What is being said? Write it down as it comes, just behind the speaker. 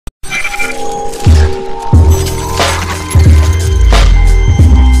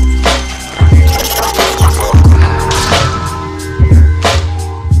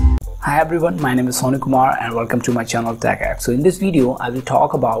everyone, my name is Sonu Kumar and welcome to my channel TechX. So in this video I will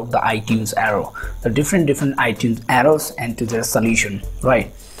talk about the iTunes error, the different iTunes errors and to their solution, right?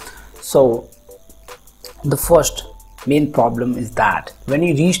 So the first main problem is that when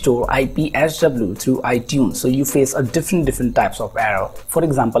you restore IPSW through iTunes, so you face a different types of error. For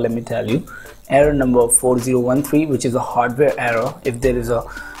example, let me tell you, error number 4013, which is a hardware error. If there is a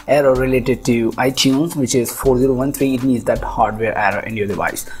error related to iTunes which is 4013, it means that hardware error in your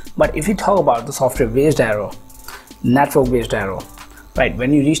device. But if you talk about the software based error, network based error, right,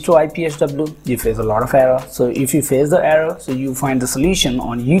 when you restore IPSW you face a lot of error. So if you face the error, so you find the solution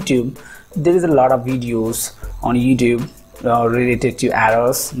on YouTube. There is a lot of videos on YouTube related to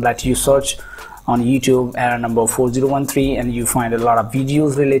errors that you search on YouTube, error number 4013, and you find a lot of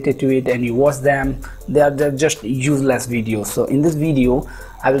videos related to it and you watch them. They're just useless videos. So in this video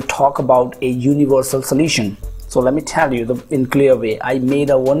I will talk about a universal solution. So let me tell you in clear way, I made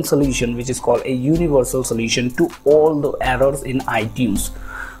a one solution which is called a universal solution to all the errors in iTunes.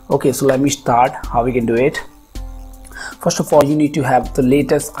 Okay, so let me start how we can do it. First of all, you need to have the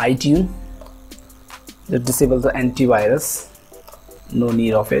latest iTunes. Just disable the antivirus, no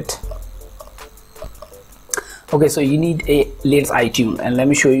need of it. Okay, so you need a latest iTunes, and let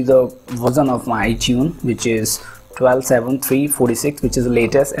me show you the version of my iTunes, which is 12.7.3.46, which is the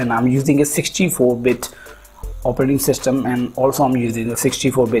latest, and I'm using a 64-bit operating system, and also I'm using a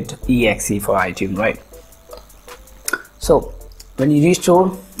 64-bit exe for iTunes, right? So when you restore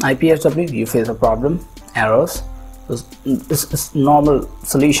IPSW, you face a problem, errors. It's normal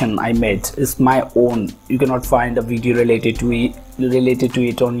solution I made. It's my own. You cannot find a video related to it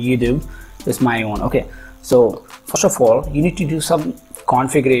on YouTube. It's my own. Okay, so first of all, you need to do some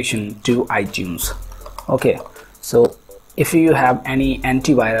configuration to iTunes. Okay, so if you have any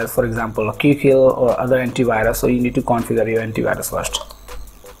antivirus, for example a QKill or other antivirus, so you need to configure your antivirus first.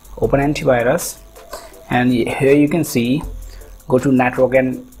 Open antivirus, and here you can see, go to network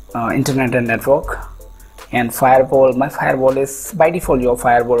and internet and network, and firewall. My firewall is by default, your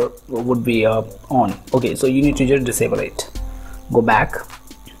firewall would be on. Okay, so you need to just disable it. Go back,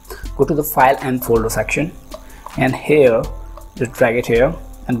 go to the file and folder section, and here just drag it here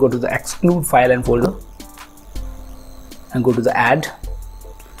and go to the exclude file and folder and go to the add,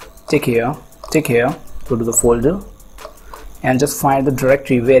 tick here, go to the folder and just find the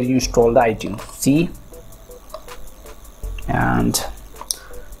directory where you install the iTunes. C and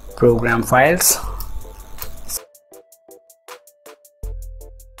program files.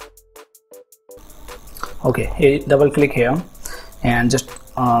 Okay, here double click here and just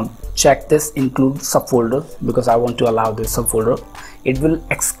check this include subfolder, because I want to allow this subfolder. It will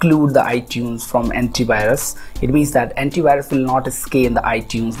exclude the iTunes from antivirus. It means that antivirus will not scan the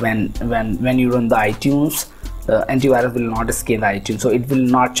iTunes when you run the iTunes. The antivirus will not scan the iTunes, so it will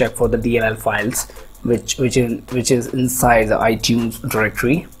not check for the DLL files which is inside the iTunes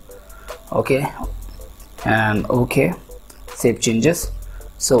directory. Okay, and okay, save changes.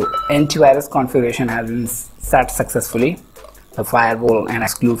 So antivirus configuration has been set successfully, the firewall and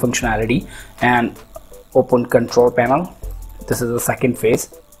exclude functionality, and open control panel. This is the second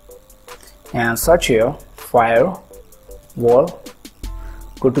phase, and search here firewall,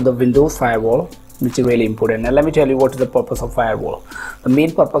 go to the Windows firewall, which is really important. And let me tell you what is the purpose of firewall. The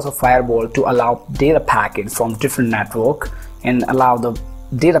main purpose of firewall to allow data packets from different network and allow the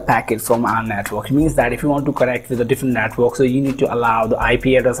data packet from our network. It means that if you want to connect with a different network, so you need to allow the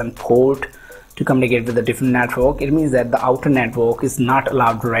IP address and port to communicate with a different network. It means that the outer network is not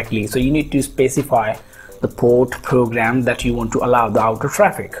allowed directly, so you need to specify the port program that you want to allow the outer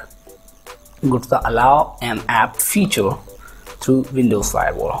traffic. Go to the allow an app feature through Windows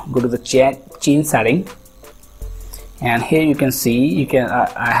firewall. Go to the change setting, and here you can see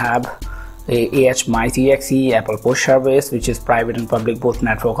I have AHMyTXE, Apple Push Service, which is private and public, both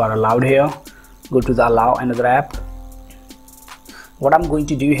network are allowed here. Go to the allow another app. What I'm going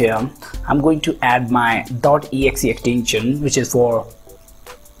to do here, I'm going to add my .exe extension, which is for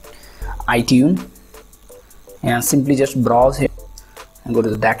iTunes, and simply just browse here and go to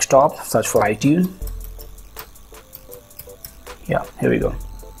the desktop, search for iTunes. Yeah, here we go,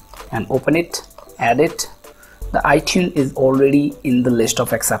 and open it, add it. The iTunes is already in the list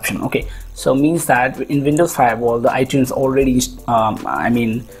of exception. Okay, so means that in Windows firewall the iTunes already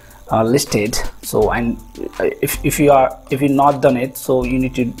listed. So, and if you're not done it, so you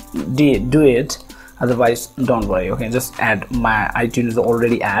need to do it, otherwise don't worry. Okay, just add. My iTunes is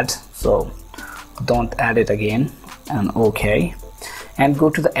already add, so don't add it again, and okay, and go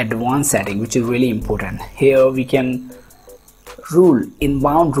to the advanced setting, which is really important. Here we can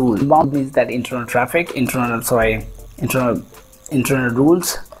inbound rule. Inbound means that internal traffic, internal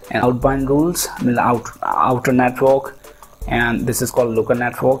rules, and outbound rules, I mean the outer network, and this is called local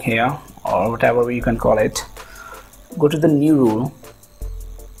network here, or whatever you can call it. Go to the new rule,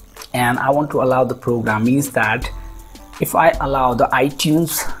 and I want to allow the program, means that if I allow the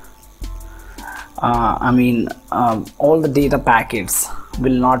iTunes all the data packets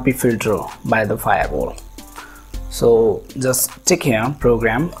will not be filtered by the firewall. So just tick here,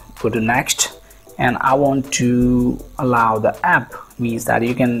 program, go to next, and I want to allow the app, means that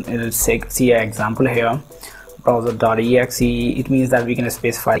you can see an example here, browser.exe. It means that we can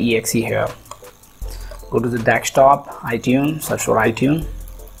specify exe here. Go to the desktop, iTunes, search for iTunes,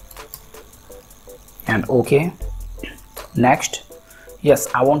 and OK. Next, yes,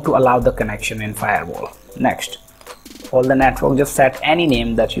 I want to allow the connection in firewall. Next, all the network, just set any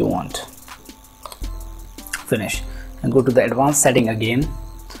name that you want. Finish, and go to the advanced setting again.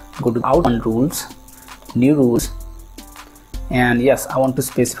 Go to outbound rules, new rules, and yes, I want to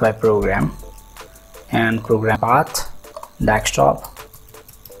specify program, and program path, desktop,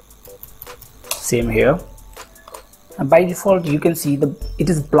 same here. And by default you can see it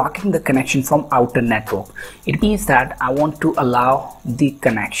is blocking the connection from outer network. It means that I want to allow the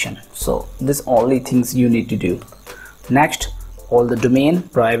connection. So this only things you need to do. Next, all the domain,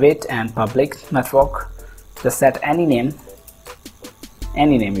 private and public network, just set any name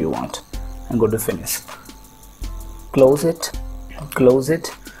you want, and go to finish. Close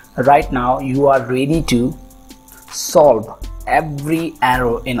it. Right now you are ready to solve every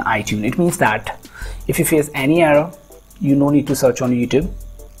error in iTunes. It means that if you face any error, you no need to search on YouTube.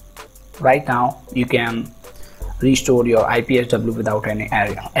 Right now you can restore your IPSW without any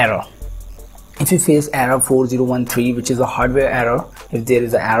error. If you face error 4013, which is a hardware error, if there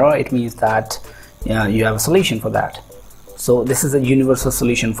is an error, it means that you have a solution for that. So this is a universal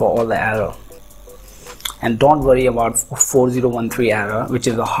solution for all the error. And don't worry about 4013 error, which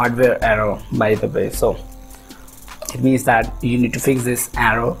is a hardware error, by the way. So it means that you need to fix this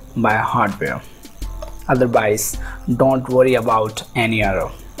error by hardware. Otherwise, don't worry about any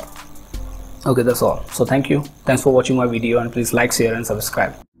error. Okay, that's all. So thank you. Thanks for watching my video, and please like, share and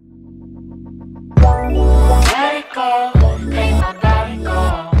subscribe.